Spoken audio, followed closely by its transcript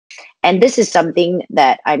And this is something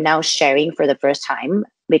that I'm now sharing for the first time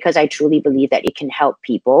because I truly believe that it can help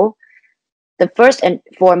people. The first and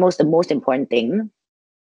foremost, the most important thing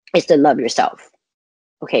is to love yourself.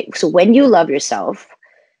 Okay, so when you love yourself,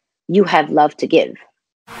 you have love to give.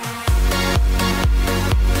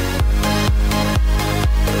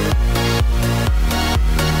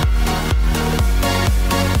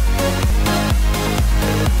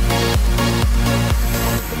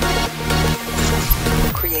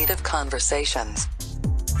 Creative Conversations.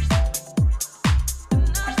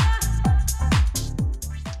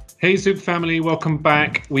 Hey Zouk family, welcome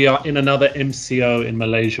back. We are in another MCO in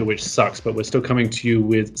Malaysia, which sucks, but we're still coming to you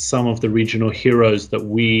with some of the regional heroes that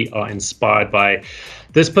we are inspired by.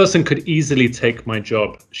 This person could easily take my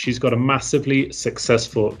job. She's got a massively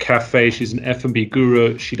successful cafe. She's an F&B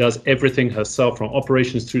guru. She does everything herself from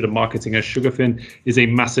operations through to marketing. As Sugarfin is a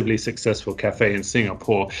massively successful cafe in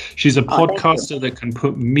Singapore. She's a podcaster that can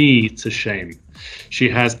put me to shame. She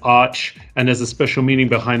has Arch, and there's a special meaning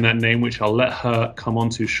behind that name, which I'll let her come on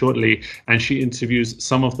to shortly. And she interviews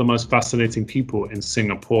some of the most fascinating people in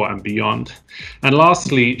Singapore and beyond. And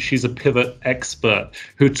lastly, she's a pivot expert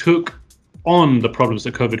who took on the problems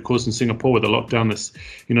that COVID caused in Singapore with the lockdown,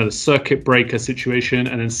 the circuit breaker situation,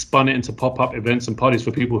 and then spun it into pop-up events and parties for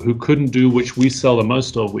people who couldn't do which we sell the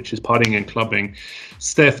most of, which is partying and clubbing.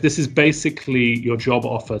 Steph, this is basically your job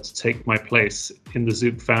offer to take my place in the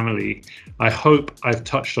Zouk family. I hope I've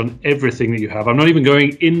touched on everything that you have. I'm not even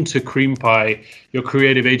going into Cream Pie, your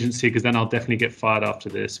creative agency, because then I'll definitely get fired after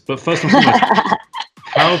this. But first and foremost,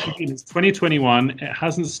 how have you been? It's 2021. It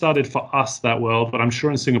hasn't started for us that well, but I'm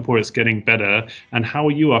sure in Singapore it's getting better. And how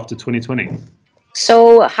are you after 2020?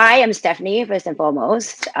 So, hi, I'm Stephanie, first and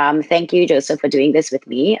foremost. Thank you, Joseph, for doing this with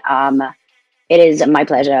me. It is my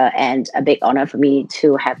pleasure and a big honor for me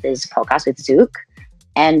to have this podcast with Zouk.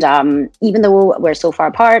 And even though we're so far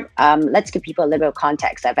apart, let's give people a little bit of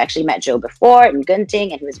context. I've actually met Joe before in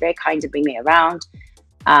Genting, and he was very kind to bring me around.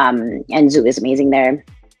 And Zouk is amazing there.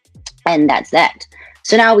 And that's that.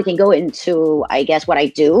 So now we can go into, I guess, what I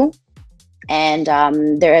do. And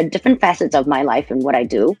there are different facets of my life and what I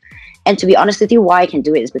do. And to be honest with you, why I can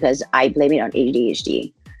do it is because I blame it on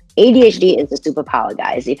ADHD. ADHD is a superpower,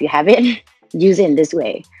 guys. If you have it, use it in this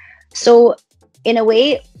way. So in a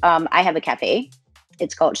way, I have a cafe.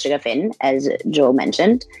 It's called Sugarfin, as Joe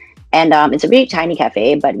mentioned. And it's a really tiny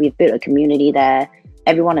cafe, but we've built a community there.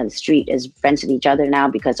 Everyone on the street is friends with each other now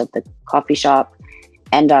because of the coffee shop.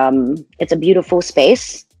 And it's a beautiful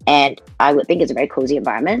space, and I would think it's a very cozy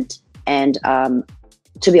environment. And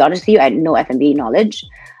to be honest with you, I had no F&B knowledge.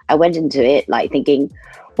 I went into it like thinking,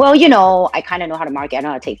 well, I kind of know how to market, I know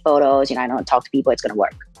how to take photos, I know how to talk to people, it's going to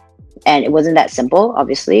work. And it wasn't that simple,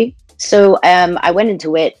 obviously. So I went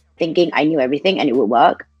into it thinking I knew everything and it would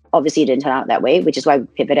work. Obviously, it didn't turn out that way, which is why we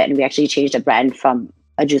pivoted and we actually changed the brand from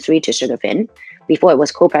a juicery to Sugarfin. Before it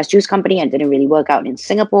was Cold Press Juice Company and didn't really work out in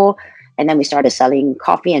Singapore. And then we started selling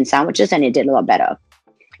coffee and sandwiches and it did a lot better.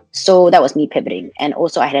 So that was me pivoting. And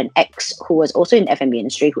also I had an ex who was also in the F&B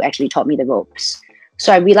industry who actually taught me the ropes.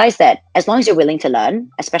 So I realized that as long as you're willing to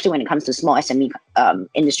learn, especially when it comes to small SME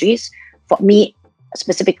industries, for me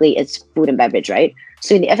specifically, it's food and beverage, right?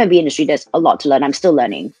 So in the F&B industry, there's a lot to learn. I'm still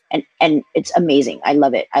learning and it's amazing. I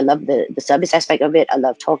love it. I love the service aspect of it. I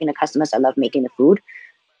love talking to customers. I love making the food.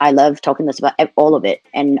 I love talking to us about all of it.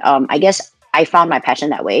 And I guess I found my passion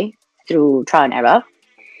that way through trial and error.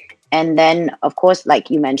 And then, of course, like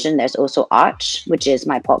you mentioned, there's also Arch, which is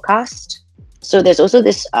my podcast. So there's also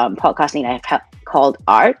this podcasting I have called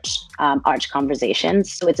Arch, Arch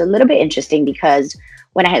Conversations. So it's a little bit interesting because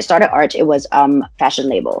when I had started Arch, it was fashion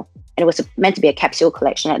label. And it was meant to be a capsule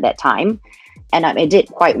collection at that time. And it did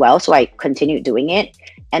quite well, so I continued doing it.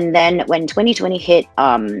 And then when 2020 hit,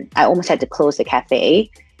 I almost had to close the cafe.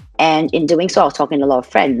 And in doing so, I was talking to a lot of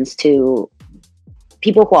friends, to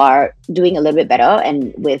people who are doing a little bit better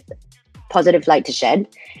and with positive light to shed.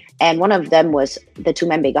 And one of them was the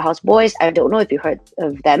Two-Man Bagel House Boys. I don't know if you heard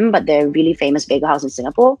of them, but they're a really famous bagel house in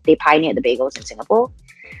Singapore. They pioneered the bagels in Singapore.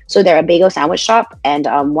 So they're a bagel sandwich shop. And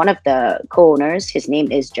one of the co-owners, his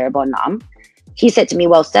name is Jerbon Nam. He said to me,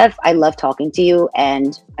 well, Steph, I love talking to you.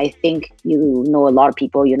 And I think you know a lot of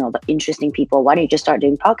people, the interesting people. Why don't you just start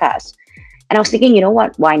doing podcasts? And I was thinking, you know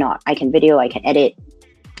what? Why not? I can video, I can edit.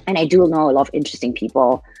 And I do know a lot of interesting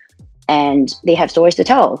people and they have stories to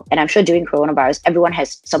tell. And I'm sure during coronavirus, everyone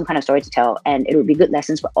has some kind of story to tell and it would be good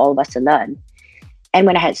lessons for all of us to learn. And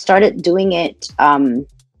when I had started doing it,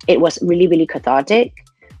 it was really, really cathartic.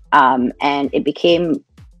 And it became,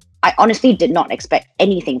 I honestly did not expect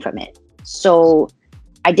anything from it. So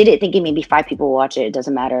I did it thinking maybe 5 people will watch it, it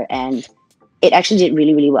doesn't matter. And it actually did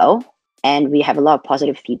really, really well. and we have a lot of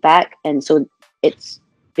positive feedback. And so it's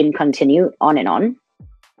been continued on and on.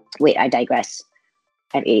 Wait, I digress.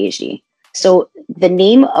 I have ADHD. So the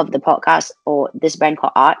name of the podcast, or this brand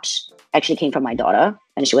called Arch, actually came from my daughter,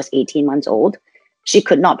 and she was 18 months old. She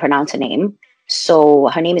could not pronounce her name. So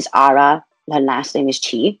her name is Ara. Her last name is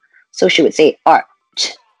Chi. So she would say Arch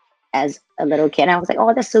as a little kid. And I was like,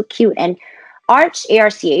 oh, that's so cute. And Arch,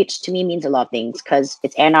 ARCH, to me means a lot of things because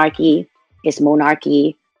it's anarchy, it's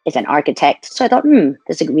monarchy, it's an architect. So I thought,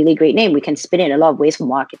 that's a really great name. We can spin it in a lot of ways for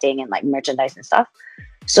marketing and like merchandise and stuff.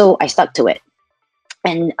 So I stuck to it.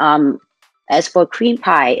 And as for Cream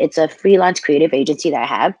Pie, it's a freelance creative agency that I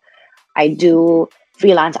have. I do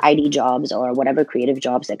freelance ID jobs or whatever creative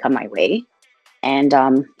jobs that come my way. And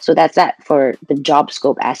so that's that for the job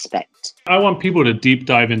scope aspect. I want people to deep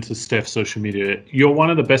dive into Steph's social media. You're one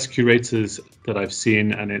of the best curators that I've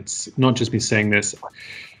seen, and it's not just me saying this.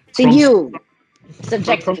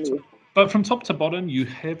 Subjectively. But from top to bottom, you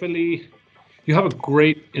have a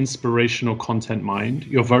great inspirational content mind.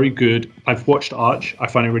 You're very good. I've watched Arch. I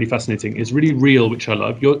find it really fascinating. It's really real, which I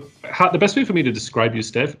love. The best way for me to describe you,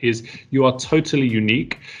 Steph, is you are totally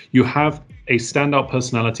unique. You have a standout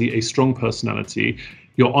personality, a strong personality.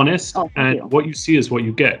 You're honest, and what you see is what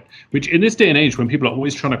you get, which in this day and age, when people are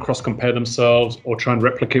always trying to cross-compare themselves or try and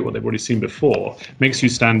replicate what they've already seen before, makes you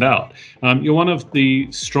stand out. You're one of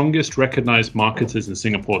the strongest recognized marketers in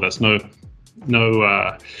Singapore. That's no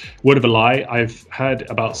word of a lie. I've had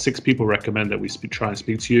about 6 people recommend that we try and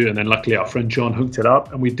speak to you, and then luckily our friend John hooked it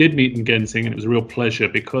up, and we did meet in Genting, and it was a real pleasure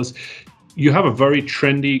because you have a very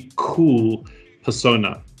trendy, cool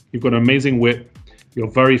persona. You've got an amazing wit. You're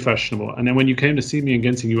very fashionable. And then when you came to see me in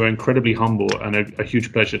Genting, you were incredibly humble and a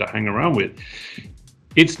huge pleasure to hang around with.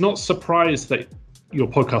 It's not surprised that your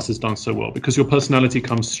podcast has done so well because your personality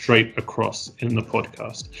comes straight across in the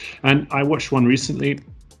podcast. And I watched one recently,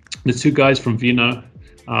 the 2 guys from Vino,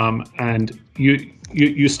 and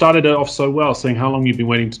you started it off so well, saying how long you've been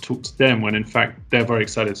waiting to talk to them, when in fact they're very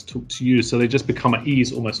excited to talk to you. So they just become at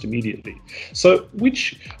ease almost immediately. So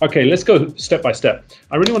let's go step by step.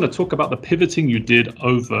 I really want to talk about the pivoting you did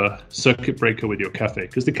over Circuit Breaker with your cafe,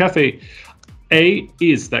 because the cafe,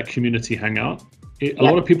 is that community hangout. A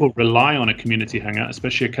lot of people rely on a community hangout,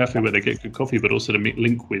 especially a cafe where they get good coffee, but also to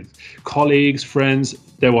link with colleagues, friends.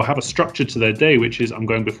 They will have a structure to their day, which is I'm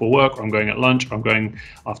going before work, or I'm going at lunch, or I'm going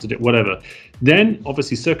after dinner, whatever. Then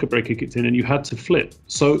obviously Circuit Breaker kicked in and you had to flip.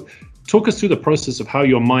 So talk us through the process of how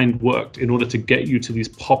your mind worked in order to get you to these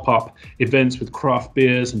pop-up events with craft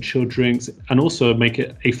beers and chilled drinks, and also make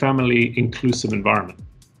it a family inclusive environment.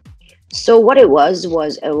 So what it was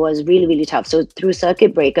really, really tough. So through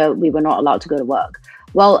Circuit Breaker, we were not allowed to go to work.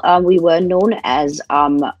 Well, we were known as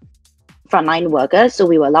frontline workers, so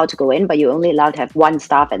we were allowed to go in, but you were only allowed to have 1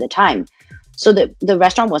 staff at the time. So the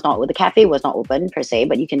restaurant the cafe was not open per se,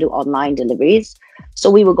 but you can do online deliveries.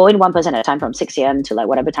 So we would go in 1 person at a time from 6 a.m. to like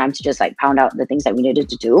whatever time to just like pound out the things that we needed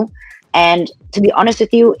to do. And to be honest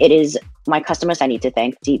with you, it is my customers I need to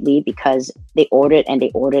thank deeply, because they ordered and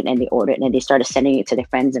they ordered and they ordered and they started sending it to their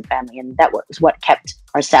friends and family. And that was what kept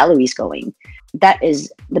our salaries going. That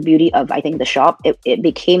is the beauty of, I think, the shop. It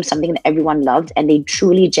became something that everyone loved, and they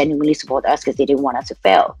truly, genuinely support us because they didn't want us to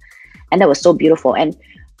fail. And that was so beautiful. And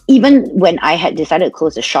even when I had decided to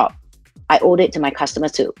close the shop, I owed it to my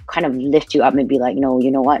customers to kind of lift you up and be like, no,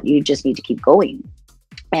 you know what, you just need to keep going.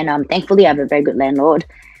 And thankfully, I have a very good landlord.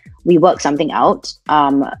 We worked something out.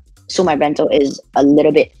 So my rental is a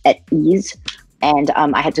little bit at ease. And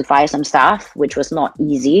I had to fire some staff, which was not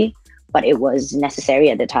easy, but it was necessary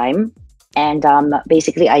at the time. And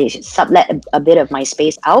basically, I sublet a bit of my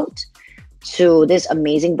space out to this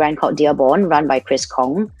amazing brand called Dearborn, run by Chris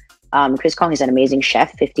Kong. Chris Kong is an amazing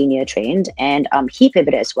chef, 15-year trained, and he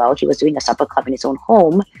pivoted as well. He was doing a supper club in his own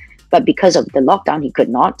home, but because of the lockdown, he could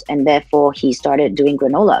not, and therefore he started doing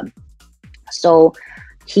granola. So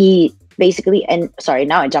he basically,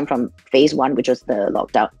 now I jump from phase 1, which was the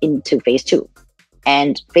lockdown, into phase 2.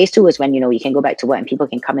 And phase 2 is when, you can go back to work and people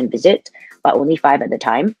can come and visit, but only 5 at the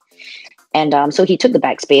time. And so he took the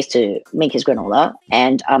back space to make his granola,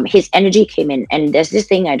 and his energy came in. And there's this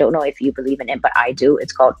thing, I don't know if you believe in it, but I do.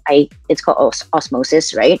 It's called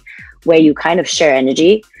osmosis, right? Where you kind of share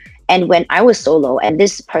energy. And when I was solo, and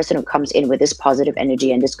this person who comes in with this positive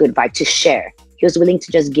energy and this good vibe to share, he was willing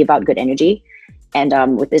to just give out good energy.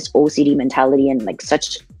 And with this OCD mentality and like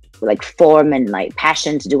such like form and like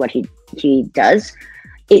passion to do what he does,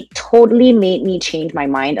 it totally made me change my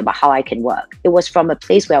mind about how I can work. It was from a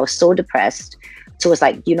place where I was so depressed to was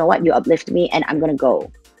like, you know what, you uplift me and I'm going to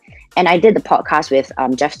go. And I did the podcast with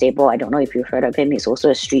Jeff Staple. I don't know if you've heard of him. He's also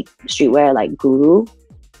a streetwear like guru.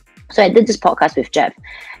 So I did this podcast with Jeff,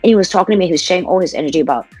 and he was talking to me. He was sharing all his energy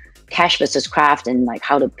about cash versus craft and like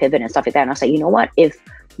how to pivot and stuff like that. And I was like, you know what? If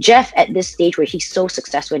Jeff at this stage where he's so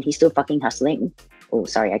successful and he's still fucking hustling, oh,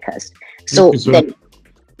 sorry, I cursed. So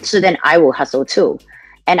then I will hustle too.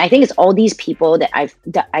 And I think it's all these people that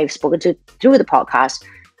I've spoken to through the podcast,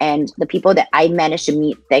 and the people that I managed to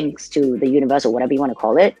meet thanks to the universe or whatever you want to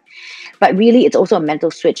call it. But really, it's also a mental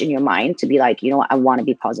switch in your mind to be like, you know what, I want to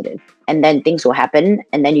be positive. And then things will happen.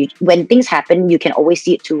 And then when things happen, you can always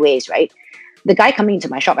see it two ways, right? The guy coming into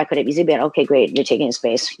my shop, I could have easily been, okay, great, you're taking a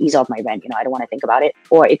space, ease off my rent, I don't want to think about it.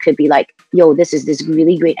 Or it could be like, yo, this is this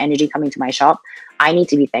really great energy coming to my shop. I need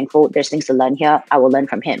to be thankful. There's things to learn here. I will learn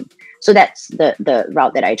from him. So that's the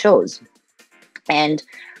route that I chose. And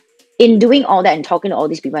in doing all that and talking to all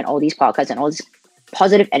these people and all these podcasts and all this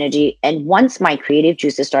positive energy, and once my creative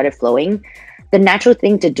juices started flowing, the natural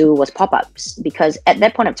thing to do was pop-ups. Because at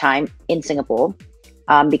that point of time in Singapore,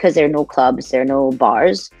 because there are no clubs, there are no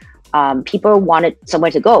bars, people wanted somewhere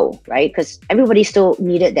to go, right? Because everybody still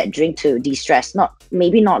needed that drink to de-stress,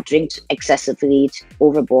 maybe not drink excessively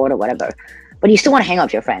overboard or whatever, but you still want to hang out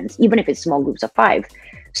with your friends, even if it's small groups of 5.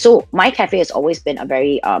 So my cafe has always been a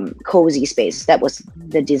very cozy space. That was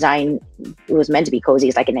the design. It was meant to be cozy.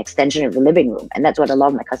 It's like an extension of the living room. And that's what a lot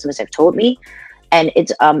of my customers have told me. And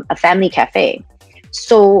it's a family cafe.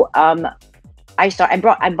 So I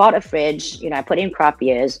bought a fridge, I put in craft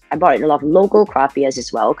beers. I bought a lot of local craft beers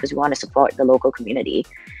as well, because we want to support the local community.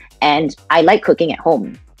 And I like cooking at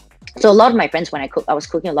home. So a lot of my friends, when I was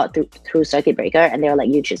cooking a lot through Circuit Breaker, and they were like,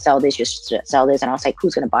 you should sell this, you should sell this. And I was like,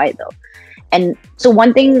 who's going to buy it though? And so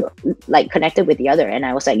one thing like connected with the other. And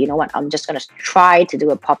I was like, you know what, I'm just going to try to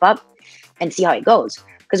do a pop-up and see how it goes.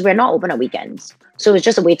 Because we're not open on weekends. So it's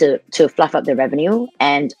just a way to fluff up the revenue.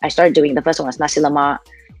 And I started doing, the first one was nasi lemak.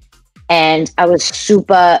 And I was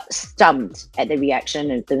super stumped at the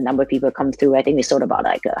reaction and the number of people come through. I think they sold about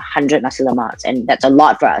like 100 nasi lemaks. And that's a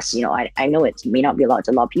lot for us. I know it may not be a lot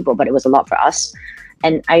to a lot of people, but it was a lot for us.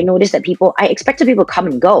 And I noticed that I expected people to come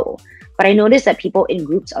and go. But I noticed that people in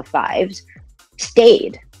groups of 5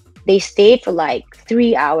 stayed. They stayed for like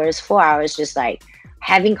 3 hours, 4 hours, just like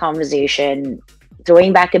having conversation,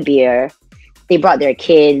 throwing back a beer. They brought their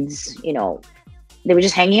kids, they were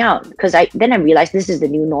just hanging out. Because then I realized this is the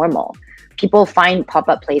new normal. People find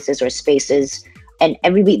pop-up places or spaces, and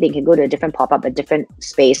every week they can go to a different pop-up, a different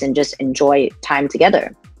space, and just enjoy time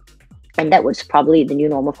together. And that was probably the new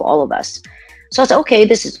normal for all of us. So I was like, okay,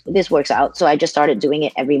 this works out. So I just started doing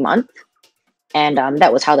it every month. And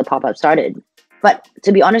that was how the pop-up started. But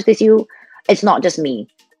to be honest with you, it's not just me.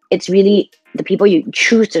 It's really the people you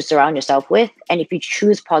choose to surround yourself with. And if you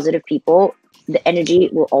choose positive people, the energy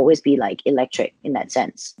will always be like electric in that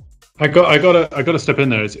sense. I gotta step in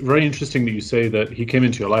there. It's very interesting that you say that he came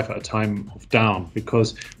into your life at a time of down,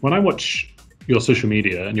 because when I watch your social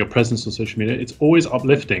media and your presence on social media, it's always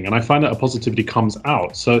uplifting, and I find that a positivity comes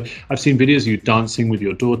out. So I've seen videos of you dancing with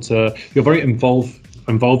your daughter. You're very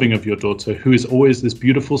involving of your daughter, who is always this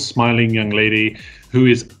beautiful smiling young lady who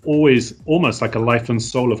is always almost like a life and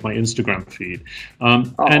soul of my Instagram feed.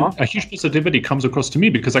 And a huge positivity comes across to me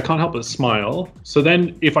because I can't help but smile. So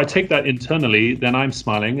then if I take that internally, then I'm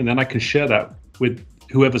smiling, and then I can share that with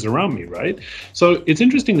whoever's around me, right? So it's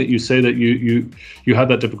interesting that you say that you had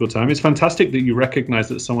that difficult time. It's fantastic that you recognize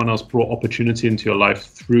that someone else brought opportunity into your life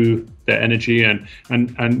through their energy, and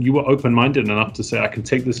you were open-minded enough to say, I can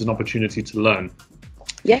take this as an opportunity to learn.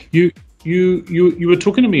 Yeah. You were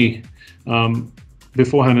talking to me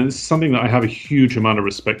beforehand, and it's something that I have a huge amount of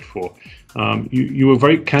respect for. You were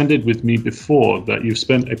very candid with me before that you've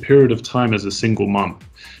spent a period of time as a single mum,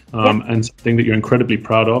 and something that you're incredibly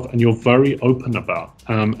proud of, and you're very open about.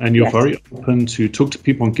 And you're very open to talk to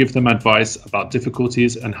people and give them advice about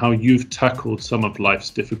difficulties and how you've tackled some of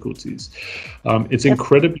life's difficulties. It's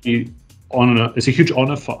incredibly honor. It's a huge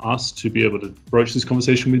honor for us to be able to broach this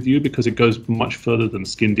conversation with you, because it goes much further than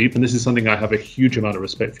skin deep. And this is something I have a huge amount of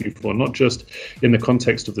respect for you for, not just in the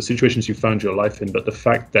context of the situations you found your life in, but the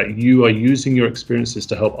fact that you are using your experiences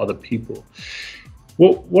to help other people.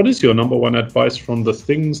 What is your number one advice from the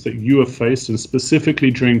things that you have faced, and specifically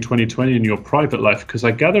during 2020 in your private life? Because I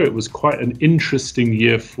gather it was quite an interesting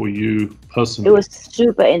year for you personally. It was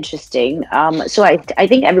super interesting. So I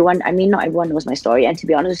think not everyone knows my story. And to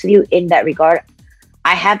be honest with you, in that regard,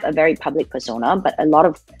 I have a very public persona, but a lot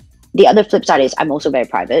of the other flip side is I'm also very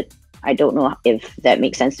private. I don't know if that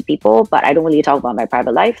makes sense to people, but I don't really talk about my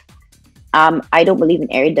private life. I don't believe in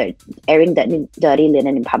airing dirty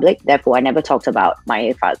linen in public. Therefore, I never talked about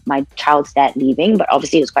my child's dad leaving, but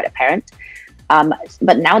obviously it was quite apparent.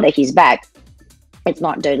 But now that he's back, it's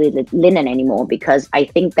not dirty linen anymore, because I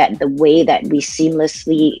think that the way that we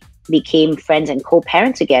seamlessly became friends and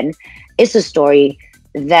co-parents again is a story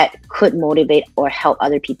that could motivate or help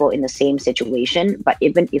other people in the same situation, but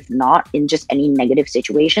even if not, in just any negative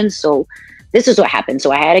situation. So this is what happened.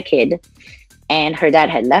 So I had a kid, and her dad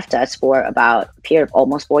had left us for about a period of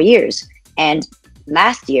almost 4 years. And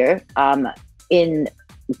last year, in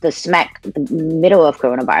the middle of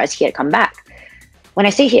coronavirus, he had come back. When I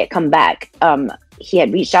say he had come back, he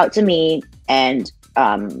had reached out to me, and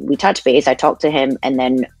we touched base. I talked to him, and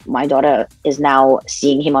then my daughter is now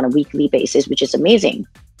seeing him on a weekly basis, which is amazing.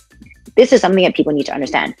 This is something that people need to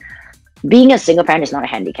understand. Being a single parent is not a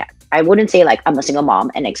handicap. I wouldn't say like I'm a single mom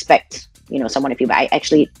and expect someone to feel bad.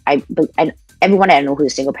 And everyone that I know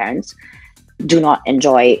who's single parents do not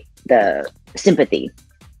enjoy the sympathy,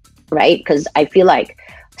 right? Because I feel like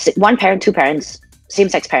one parent, two parents,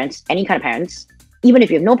 same-sex parents, any kind of parents, even if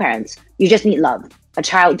you have no parents, you just need love. A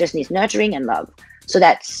child just needs nurturing and love. So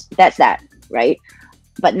that's that, right?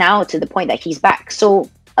 But now to the point that he's back. So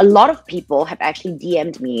a lot of people have actually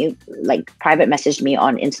DM'd me, like private messaged me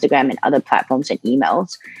on Instagram and other platforms and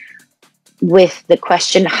emails with the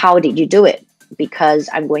question, how did you do it? Because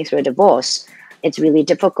I'm going through a divorce. It's really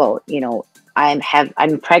difficult.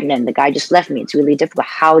 I'm pregnant. The guy just left me. It's really difficult.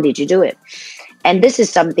 How did you do it? And this is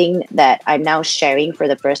something that I'm now sharing for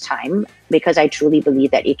the first time because I truly believe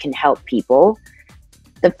that it can help people.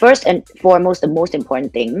 The first and foremost, the most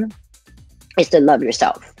important thing is to love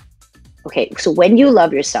yourself. Okay, so when you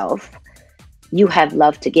love yourself, you have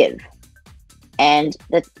love to give. And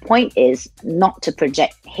the point is not to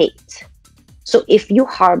project hate. So if you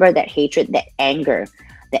harbor that hatred, that anger,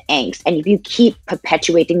 the angst, and if you keep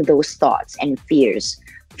perpetuating those thoughts and fears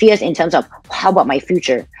in terms of, how about my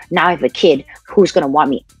future? Now I have a kid, who's going to want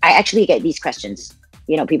me? I actually get these questions.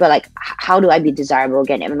 People are like, how do I be desirable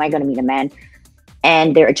again? Am I going to meet a man?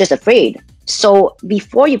 And they're just afraid. So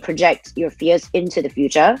before you project your fears into the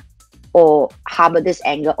future or harbor this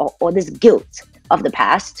anger or this guilt of the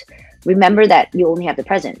past, remember that you only have the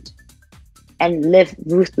present and live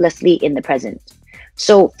ruthlessly in the present.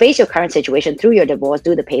 So face your current situation through your divorce,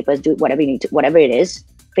 do the papers, do whatever you need to, whatever it is,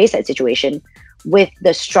 face that situation with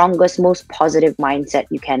the strongest, most positive mindset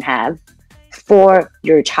you can have for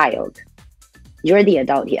your child. You're the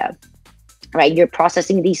adult here, right? You're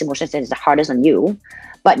processing these emotions and it's the hardest on you,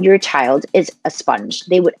 but your child is a sponge.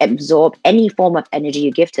 They would absorb any form of energy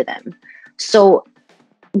you give to them. So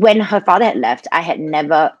when her father had left, I had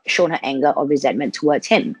never shown her anger or resentment towards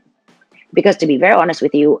him. Because to be very honest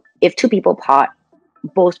with you, if two people part,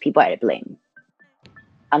 both people are to blame.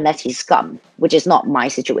 Unless he's scum, which is not my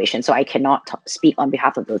situation. So I cannot speak on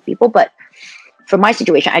behalf of those people. But for my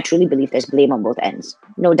situation, I truly believe there's blame on both ends.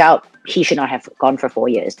 No doubt he should not have gone for 4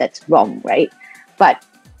 years. That's wrong, right? But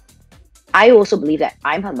I also believe that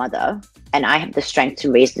I'm her mother and I have the strength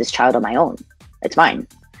to raise this child on my own. It's mine.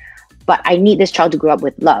 But I need this child to grow up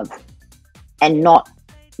with love and not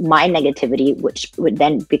my negativity, which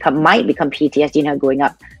might become PTSD in her growing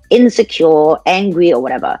up, insecure, angry, or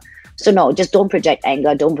whatever. So no, just don't project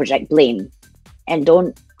anger, don't project blame, and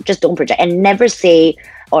don't project, and never say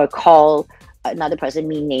or call another person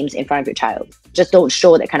mean names in front of your child. Just don't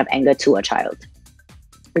show that kind of anger to a child.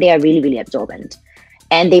 They are really, really absorbent.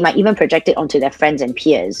 And they might even project it onto their friends and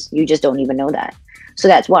peers. You just don't even know that. So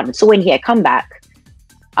that's one. So when he had come back,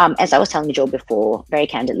 as I was telling Joe before, very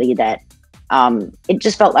candidly, that it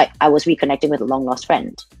just felt like I was reconnecting with a long lost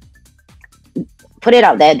friend. Put it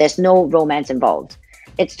out there, there's no romance involved.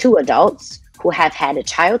 It's two adults who have had a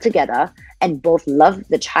child together and both love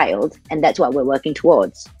the child, and that's what we're working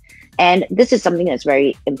towards. And this is something that's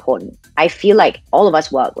very important. I feel like all of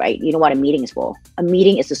us work, right? You know what a meeting is for? A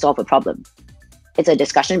meeting is to solve a problem. It's a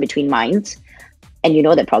discussion between minds, and you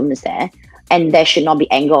know the problem is there. And there should not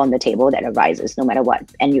be anger on the table that arises no matter what.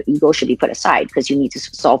 And your ego should be put aside because you need to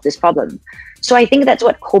solve this problem. So I think that's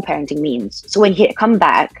what co-parenting means. So when he come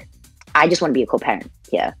back, I just want to be a co-parent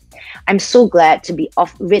here. I'm so glad to be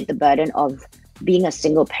rid the burden of being a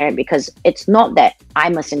single parent, because it's not that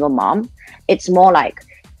I'm a single mom. It's more like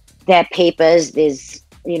there are papers, there's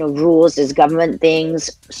rules, there's government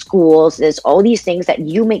things, schools, there's all these things that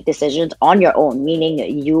you make decisions on your own, meaning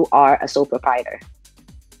you are a sole proprietor,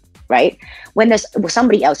 right? When there's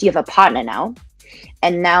somebody else, you have a partner now,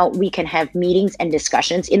 and now we can have meetings and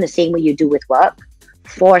discussions in the same way you do with work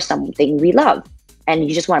for something we love, and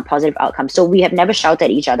you just want a positive outcome. So we have never shouted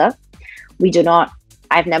at each other. We do not.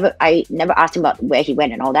 I never asked him about where he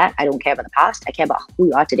went and all that. I don't care about the past. I care about who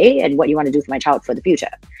you are today and what you want to do for my child for the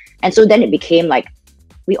future. And so then it became like,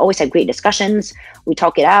 we always had great discussions. We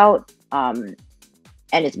talk it out. And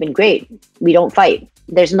it's been great. We don't fight.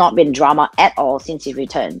 There's not been drama at all since he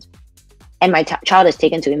returned. And my child has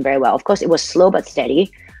taken to him very well. Of course, it was slow but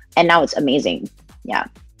steady. And now it's amazing. Yeah.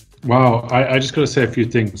 Wow, I just got to say a few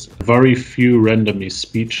things. Very few render me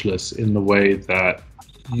speechless in the way that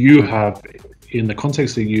you have, in the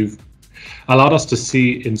context that you've allowed us to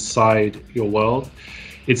see inside your world.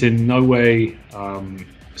 It's in no way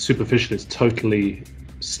superficial, it's totally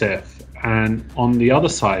Steph. And on the other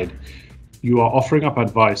side, you are offering up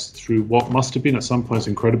advice through what must have been at some points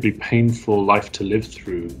incredibly painful life to live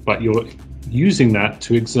through, but you're using that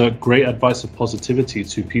to exert great advice of positivity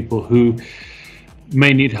to people who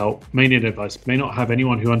may need help, may need advice, may not have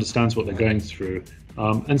anyone who understands what they're going through.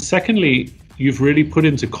 And secondly, you've really put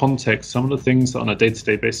into context some of the things that on a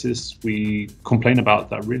day-to-day basis we complain about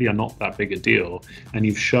that really are not that big a deal. And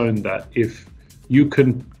you've shown that if you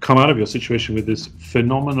can come out of your situation with this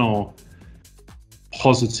phenomenal,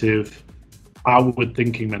 positive, outward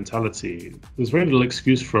thinking mentality, there's very little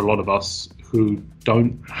excuse for a lot of us who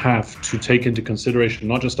don't have to take into consideration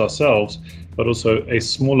not just ourselves, but also a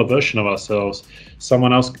smaller version of ourselves,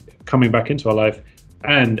 someone else coming back into our life.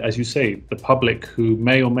 And as you say, the public who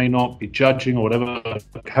may or may not be judging or whatever,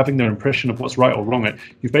 having their impression of what's right or wrong.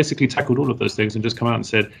 You've basically tackled all of those things and just come out and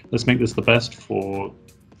said, let's make this the best for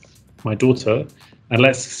my daughter, and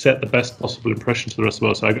let's set the best possible impression to the rest of the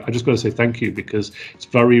world. So I just got to say thank you, because it's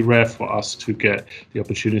very rare for us to get the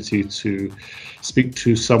opportunity to speak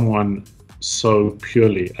to someone so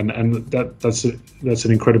purely, and that's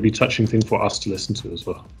an incredibly touching thing for us to listen to as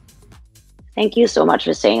well. Thank you so much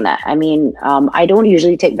for saying that. I mean, I don't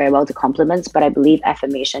usually take very well to compliments, but I believe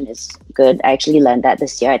affirmation is good. I actually learned that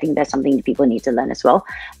this year. I think that's something people need to learn as well.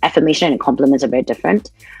 Affirmation and compliments are very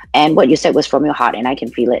different. And what you said was from your heart, and I can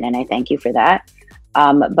feel it, and I thank you for that.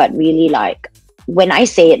 But really, like, when I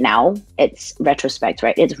say it now, it's retrospect,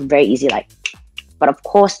 right? It's very easy, like, but of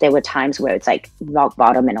course there were times where it's like rock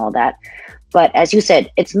bottom and all that. But as you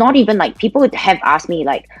said, it's not even like, people have asked me,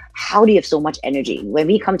 like, how do you have so much energy? When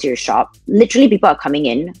we come to your shop, literally people are coming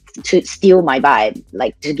in to steal my vibe,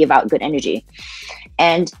 like to give out good energy.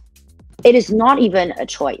 And it is not even a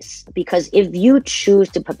choice, because if you choose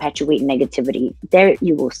to perpetuate negativity, there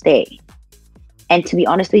you will stay. And to be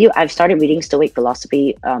honest with you, I've started reading Stoic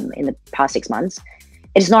philosophy in the past 6 months.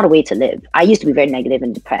 It's not a way to live. I used to be very negative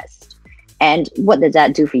and depressed. And what does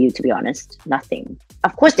that do for you, to be honest? Nothing.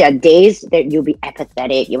 Of course, there are days that you'll be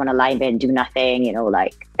apathetic. You want to lie in bed and do nothing,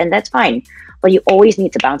 and that's fine. But you always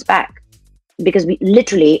need to bounce back, because we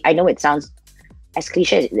literally, I know it sounds as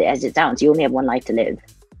cliche as it sounds, you only have one life to live.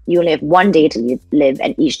 You only have one day to live,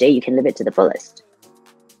 and each day you can live it to the fullest.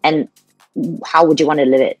 And how would you want to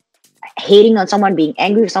live it? Hating on someone, being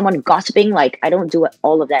angry with someone, gossiping? Like, I don't do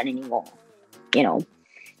all of that anymore, And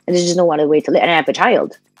there's just no other way to live. And I have a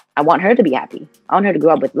child. I want her to be happy. I want her to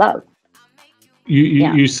grow up with love.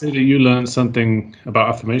 You said that you learned something about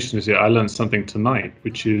affirmations. Yeah, I learned something tonight,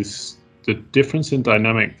 which is the difference in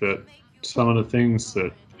dynamic that some of the things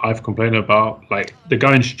that I've complained about, like the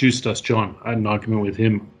guy introduced us, John. I had an argument with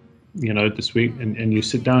him, this week, and you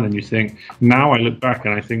sit down and you think, now I look back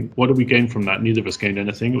and I think, what did we gain from that? Neither of us gained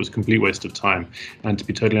anything. It was a complete waste of time. And to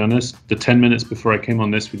be totally honest, the 10 minutes before I came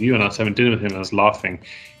on this with you and I was having dinner with him, I was laughing.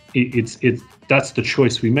 That's the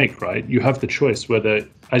choice we make, right? You have the choice whether,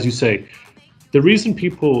 as you say, the reason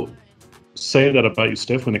people say that about you,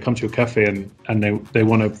 Steph, when they come to your cafe and they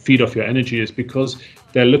want to feed off your energy is because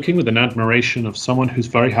they're looking with an admiration of someone who's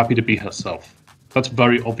very happy to be herself. That's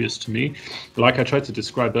very obvious to me. Like I tried to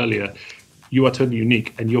describe earlier, you are totally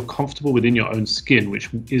unique and you're comfortable within your own skin, which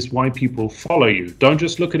is why people follow you. Don't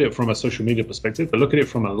just look at it from a social media perspective, but look at it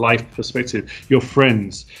from a life perspective. Your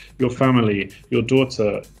friends, your family, your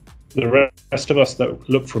daughter, the rest of us that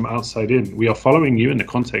look from outside in, we are following you in the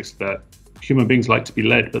context that human beings like to be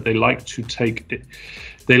led, but they like to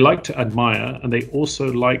they like to admire, and they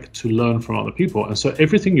also like to learn from other people. And so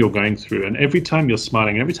everything you're going through, and every time you're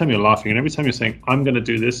smiling, every time you're laughing, and every time you're saying, I'm going to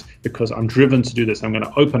do this because I'm driven to do this, I'm going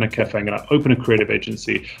to open a cafe, I'm going to open a creative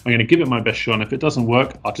agency, I'm going to give it my best shot, and if it doesn't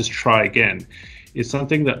work, I'll just try again. It's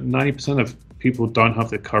something that 90% of people don't have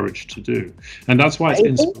the courage to do. And that's why it's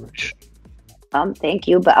inspiration. Thank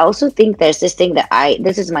you. But I also think there's this thing that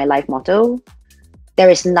this is my life motto. There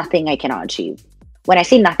is nothing I cannot achieve. When I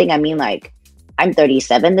say nothing, I mean, like, I'm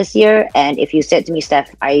 37 this year, and if you said to me,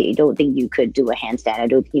 Steph, I don't think you could do a handstand, I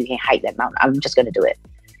don't think you can hike that mountain, I'm just going to do it.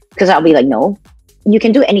 Because I'll be like, no, you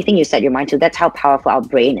can do anything you set your mind to. That's how powerful our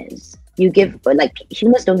brain is.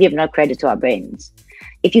 Humans don't give enough credit to our brains.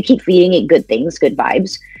 If you keep feeding it good things, good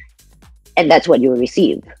vibes, and that's what you will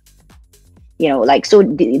receive. So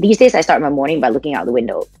these days I start my morning by looking out the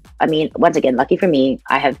window. I mean, once again, lucky for me,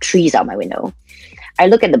 I have trees out my window. I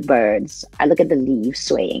look at the birds, I look at the leaves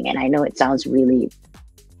swaying, and I know it sounds really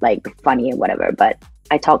like funny or whatever, but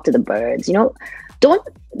I talk to the birds. don't,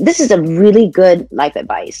 this is a really good life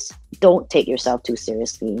advice. Don't take yourself too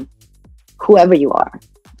seriously, whoever you are.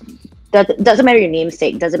 Doesn't matter your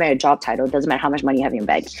namesake, doesn't matter your job title, doesn't matter how much money you have in your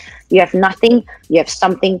bank. You have nothing, you have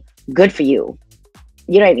something good for you.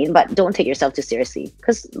 You know what I mean? But don't take yourself too seriously,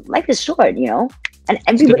 because life is short, you know, and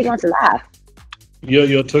everybody wants to laugh.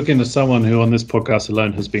 You're talking to someone who on this podcast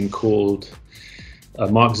alone has been called a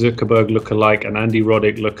Mark Zuckerberg lookalike, an Andy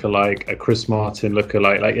Roddick lookalike, a Chris Martin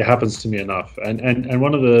lookalike. Like, it happens to me enough. And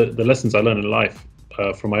one of the lessons I learned in life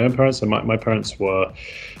from my own parents, and my parents were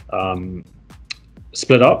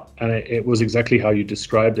split up, and it was exactly how you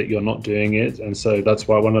described it. You're not doing it. And so that's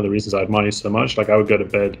why one of the reasons I admire you so much. Like, I would go to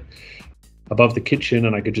bed above the kitchen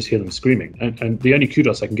and I could just hear them screaming. And the only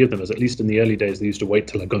kudos I can give them is, at least in the early days, they used to wait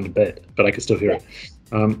till I'd gone to bed, but I could still hear it.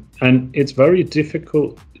 And it's very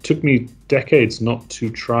difficult. It took me decades not to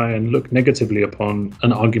try and look negatively upon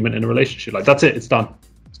an argument in a relationship. Like, that's it, it's done,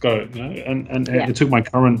 let's go. You know? And it took my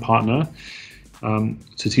current partner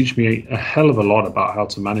to teach me a hell of a lot about how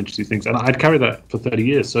to manage these things. And I'd carried that for 30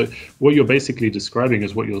 years. So what you're basically describing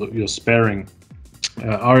is what you're sparing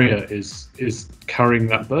Aria is carrying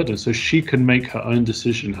that burden, so she can make her own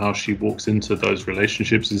decision how she walks into those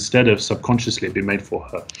relationships instead of subconsciously being made for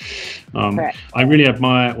her. I really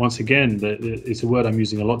admire, once again, that it's a word I'm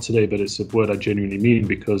using a lot today, but it's a word I genuinely mean,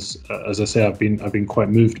 because as I say, I've been quite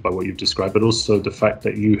moved by what you've described, but also the fact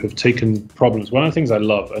that you have taken problems. One of the things I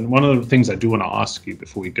love, and one of the things I do want to ask you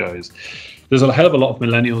before we go, is there's a hell of a lot of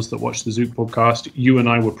millennials that watch the Zouk podcast. You and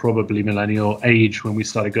I were probably millennial age when we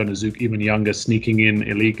started going to Zouk, even younger, sneaking in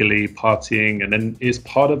illegally, partying, and then it's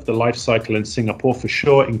part of the life cycle in Singapore for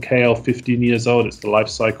sure. In KL, 15 years old, it's the life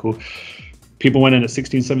cycle. People went in at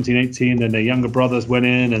 16, 17, 18, then their younger brothers went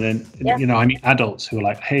in, and then, you know, I meet adults who are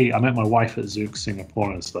like, hey, I met my wife at Zouk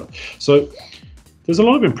Singapore and stuff. So there's a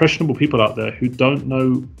lot of impressionable people out there who don't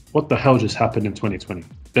know what the hell just happened in 2020.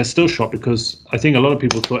 They're still shocked, because I think a lot of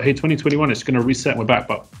people thought, hey, 2021, it's going to reset and we're back.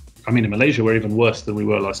 But I mean, in Malaysia, we're even worse than we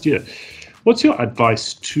were last year. What's your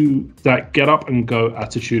advice to that get up and go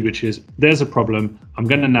attitude, which is, there's a problem, I'm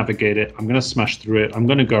going to navigate it, I'm going to smash through it, I'm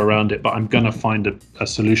going to go around it, but I'm going to find a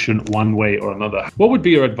solution one way or another? What would be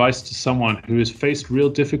your advice to someone who has faced real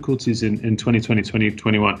difficulties in 2020,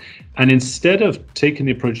 2021, and instead of taking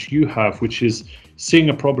the approach you have, which is seeing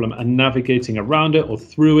a problem and navigating around it or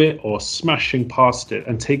through it or smashing past it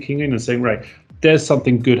and taking in and saying, right, there's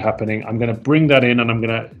something good happening, I'm going to bring that in and I'm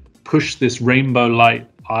going to push this rainbow light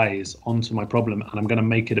eyes onto my problem and I'm going to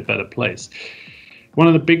make it a better place? One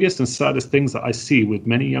of the biggest and saddest things that I see with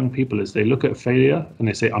many young people is they look at failure and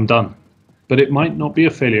they say, I'm done. But it might not be a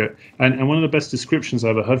failure. And one of the best descriptions I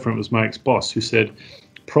ever heard from it was my ex-boss, who said,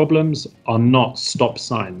 problems are not stop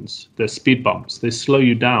signs, they're speed bumps. They slow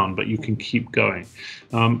you down, but you can keep going.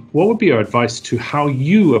 What would be your advice to how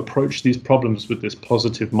you approach these problems with this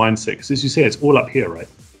positive mindset? Because as you say, it's all up here, right?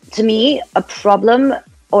 To me, a problem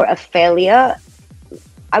or a failure,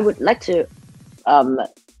 I would like to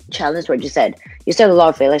challenge what you said. You said a lot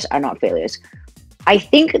of failures are not failures. I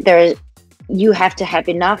think you have to have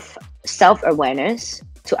enough self-awareness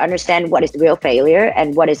to understand what is real failure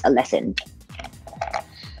and what is a lesson.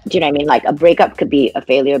 Do you know what I mean? Like, a breakup could be a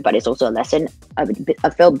failure, but it's also a lesson.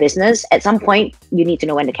 A failed business, at some point, you need to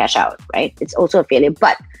know when to cash out, right? It's also a failure,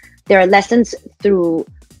 but there are lessons through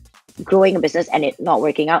growing a business and it not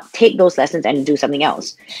working out. Take those lessons and do something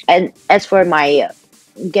else. And as for my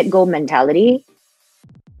get-go mentality,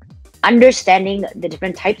 understanding the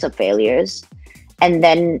different types of failures and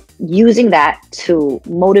then using that to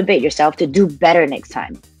motivate yourself to do better next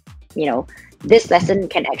time. You know, this lesson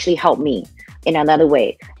can actually help me in another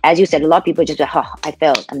way. As you said, a lot of people just say, oh, I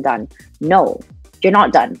failed, I'm done. No, you're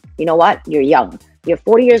not done. You know what? You're young. You're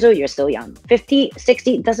 40 years old, you're still young. 50,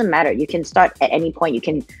 60, it doesn't matter. You can start at any point. You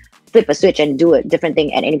can flip a switch and do a different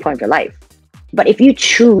thing at any point of your life. But if you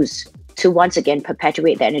choose to once again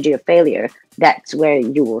perpetuate the energy of failure, that's where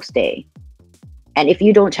you will stay. And if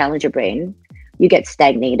you don't challenge your brain, you get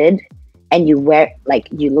stagnated and you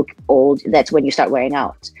look old. That's when you start wearing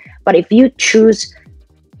out. But if you choose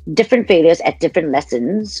different failures at different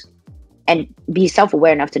lessons and be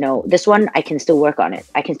self-aware enough to know, this one, I can still work on it.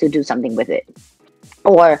 I can still do something with it.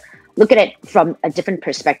 Or look at it from a different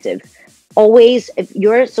perspective. Always, if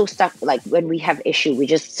you're so stuck, like when we have issue, we're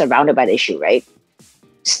just surrounded by the issue, right?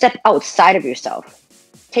 Step outside of yourself.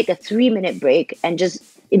 Take a 3-minute break and just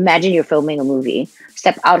imagine you're filming a movie.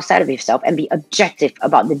 Step outside of yourself and be objective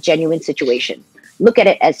about the genuine situation. Look at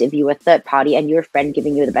it as if you were a third party and your friend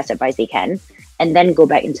giving you the best advice they can, and then go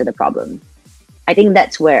back into the problem. I think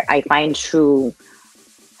that's where I find true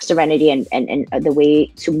serenity and the way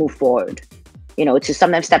to move forward. You know, to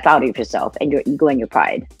sometimes step out of yourself and your ego and your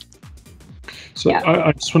pride. So Yeah.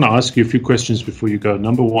 I just want to ask you a few questions before you go.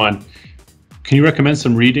 Number one, can you recommend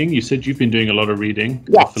some reading? You said you've been doing a lot of reading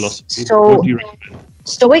of Yes. philosophy. So What do you recommend?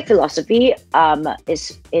 Stoic philosophy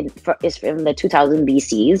is from the 2000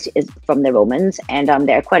 BCs, is from the Romans, and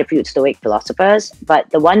there are quite a few Stoic philosophers. But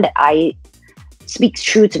the one that I speaks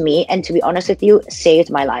true to me, and to be honest with you, saved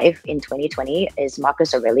my life in 2020 is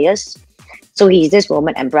Marcus Aurelius. So he's this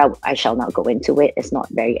Roman emperor. I shall not go into it. It's not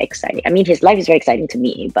very exciting. I mean, his life is very exciting to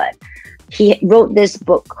me, but he wrote this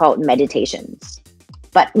book called Meditations.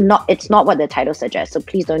 But it's not what the title suggests. So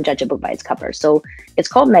please don't judge a book by its cover. So it's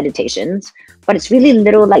called Meditations, but it's really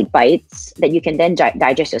little like bites that you can then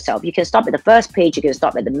digest yourself. You can stop at the first page, you can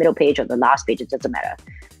stop at the middle page or the last page. It doesn't matter.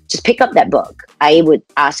 Just pick up that book. I would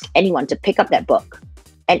ask anyone to pick up that book.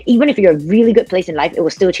 And even if you're a really good place in life, it will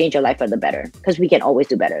still change your life for the better, because we can always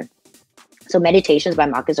do better. So Meditations by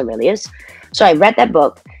Marcus Aurelius. So I read that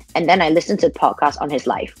book, and then I listened to podcasts on his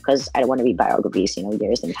life, because I don't want to read biographies,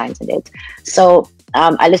 years and times and dates. So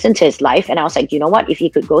I listened to his life, and I was like, you know what? If he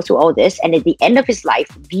could go through all this, and at the end of his life,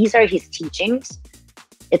 these are his teachings,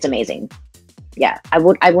 it's amazing. Yeah, I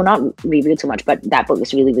will not review too much, but that book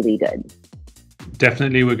is really, really good.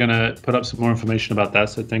 Definitely, we're going to put up some more information about that.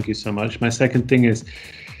 So thank you so much. My second thing is,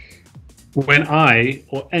 when I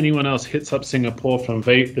or anyone else hits up Singapore from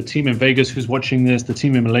the team in Vegas who's watching this, the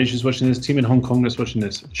team in Malaysia is watching this, the team in Hong Kong is watching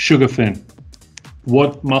this, Sugarfin,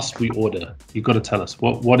 what must we order? You've got to tell us.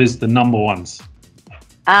 What is the number ones?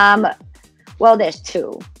 Well, there's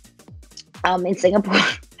two. In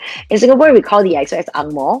Singapore, we call the expats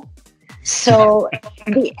Ang Mo. So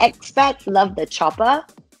the expats love the chopper.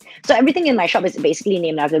 So everything in my shop is basically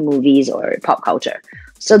named after movies or pop culture.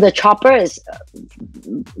 So the chopper is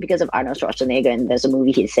because of Arnold Schwarzenegger, and there's a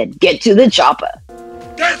movie he said, "Get to the chopper."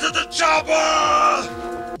 Get to the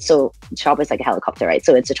chopper! So chopper is like a helicopter, right?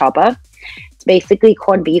 So it's a chopper. It's basically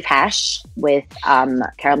corned beef hash with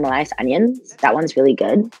caramelized onions. That one's really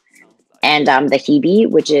good. And the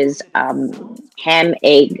Hebe, which is ham,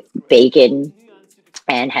 egg, bacon,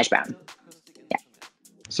 and hash brown.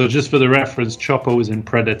 So just for the reference, Chopper was in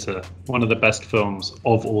Predator, one of the best films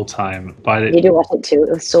of all time. You do watch it too. It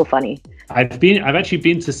was so funny. I've actually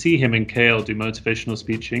been to see him in KL do motivational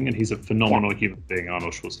speaking, and he's a phenomenal human being,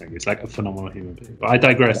 Arnold Schwarzenegger. He's like a phenomenal human being. But I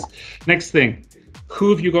digress. Yeah. Next thing,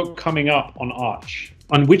 who have you got coming up on Arch?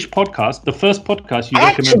 On which podcast? The first podcast you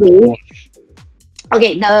recommend to watch?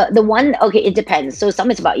 Okay, the one, it depends. So some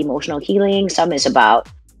is about emotional healing, some is about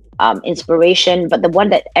inspiration, but the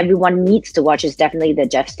one that everyone needs to watch is definitely the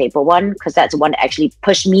Jeff Staple one, because that's the one that actually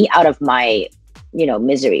pushed me out of my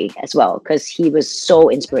misery as well, because he was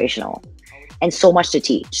so inspirational and so much to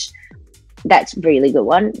teach. That's a really good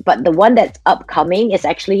one. But the one that's upcoming is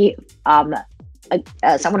actually someone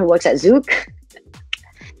who works at Zouk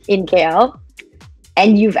in KL,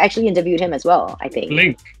 and you've actually interviewed him as well, I think.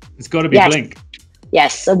 Blink. It's got to be Blink.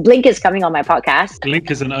 Yes, so Blink is coming on my podcast. Blink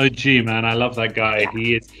is an OG, man. I love that guy.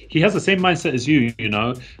 Yeah. He has the same mindset as you,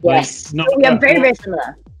 Yes, we are very, very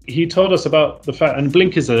similar. He told us about the fact, and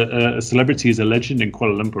Blink is a celebrity, is a legend in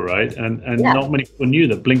Kuala Lumpur, right? And not many people knew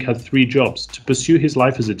that Blink had 3 jobs. To pursue his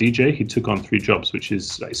life as a DJ, he took on 3 jobs, which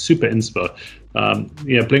is like super inspo.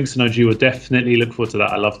 Blink's an OG. We'll definitely look forward to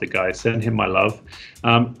that. I love the guy. Send him my love.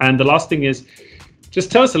 And the last thing is,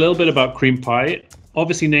 just tell us a little bit about Cream Pie.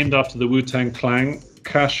 Obviously named after the Wu-Tang Clan.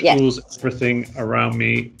 Cash rules everything around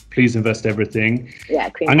me. Please invest everything. Yeah,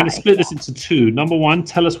 Cream I'm Pie. going to split this into 2. Number 1,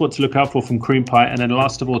 tell us what to look out for from Cream Pie. And then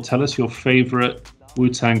last of all, tell us your favorite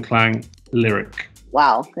Wu-Tang Clan lyric.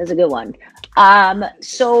 Wow, that's a good one.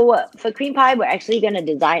 So for Cream Pie, we're actually going to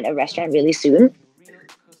design a restaurant really soon.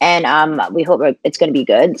 And we hope it's going to be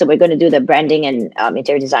good. So we're going to do the branding and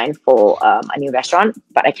interior design for a new restaurant.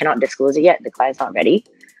 But I cannot disclose it yet. The client's not ready.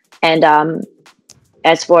 And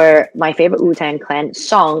as for my favorite Wu-Tang Clan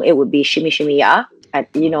song, it would be Shimmy Shimmy Ya.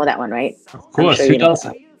 You know that one, right? Of course, who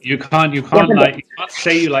doesn't? You can't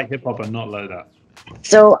say you like hip hop and not know that.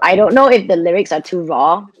 So I don't know if the lyrics are too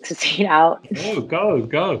raw to say it out. Oh,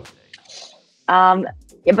 go.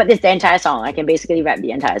 But it's the entire song. I can basically rap the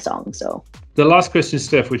entire song. So the last question,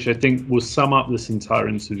 Steph, which I think will sum up this entire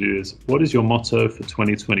interview, is what is your motto for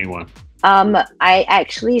 2021? I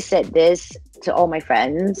actually said this to all my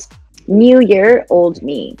friends. New year, old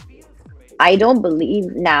me. I don't believe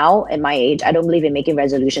now at my age, I don't believe in making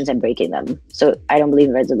resolutions and breaking them. So I don't believe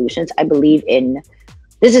in resolutions. I believe in,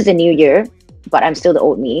 this is the new year, but I'm still the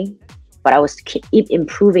old me. But I was keep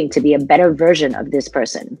improving to be a better version of this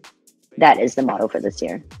person. That is the motto for this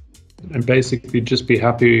year. And basically just be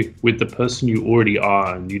happy with the person you already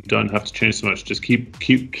are, and you don't have to change so much. Just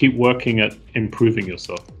keep working at improving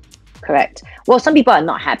yourself. Correct. Well, some people are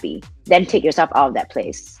not happy. Then take yourself out of that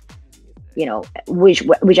place. you know,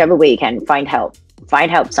 whichever way you can find help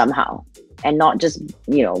somehow, and not just,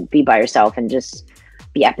 you know, be by yourself and just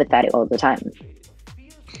be apathetic all the time.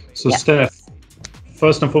 So Yeah. Steph,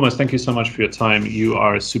 first and foremost, thank you so much for your time. You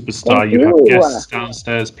are a superstar. Thank You have you. guests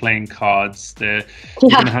downstairs playing cards. You're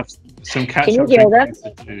going to have some catch-up hear drinks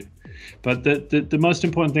to do. But the most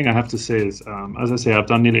important thing I have to say is, as I say, I've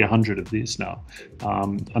done nearly 100 of these now.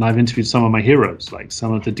 And I've interviewed some of my heroes, like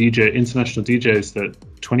some of the international DJs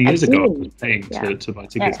that 20 years ago I was paying to buy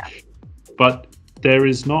tickets. Yeah. But there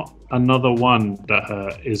is not another one that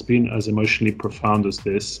has been as emotionally profound as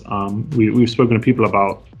this. We've spoken to people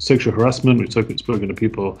about sexual harassment. We've spoken to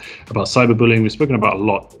people about cyberbullying. We've spoken about a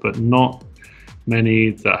lot, but not many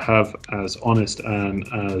that have as honest and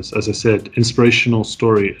as I said, inspirational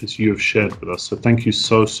story as you have shared with us. So thank you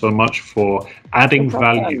so much for adding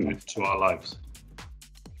value to our lives.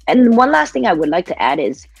 And one last thing I would like to add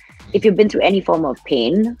is, if you've been through any form of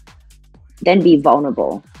pain, then be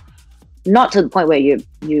vulnerable. Not to the point where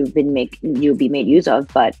you'll be made use of,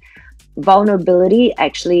 but vulnerability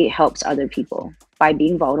actually helps other people. By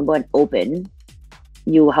being vulnerable and open,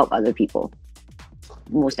 you will help other people.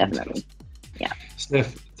 Most definitely. Yeah.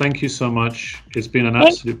 Steph, thank you so much. It's been an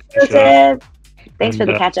absolute pleasure. Thanks for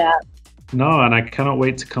the catch up. No, and I cannot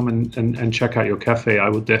wait to come and check out your cafe. I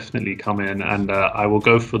will definitely come in, and I will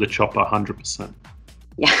go for the chopper 100%.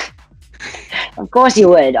 Yeah. Of course you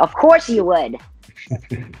would. Of course you would.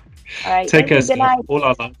 All right. Take care, Steph. All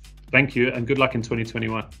our love. Thank you, and good luck in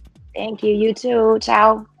 2021. Thank you. You too.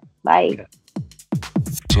 Ciao. Bye.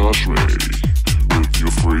 Touch me.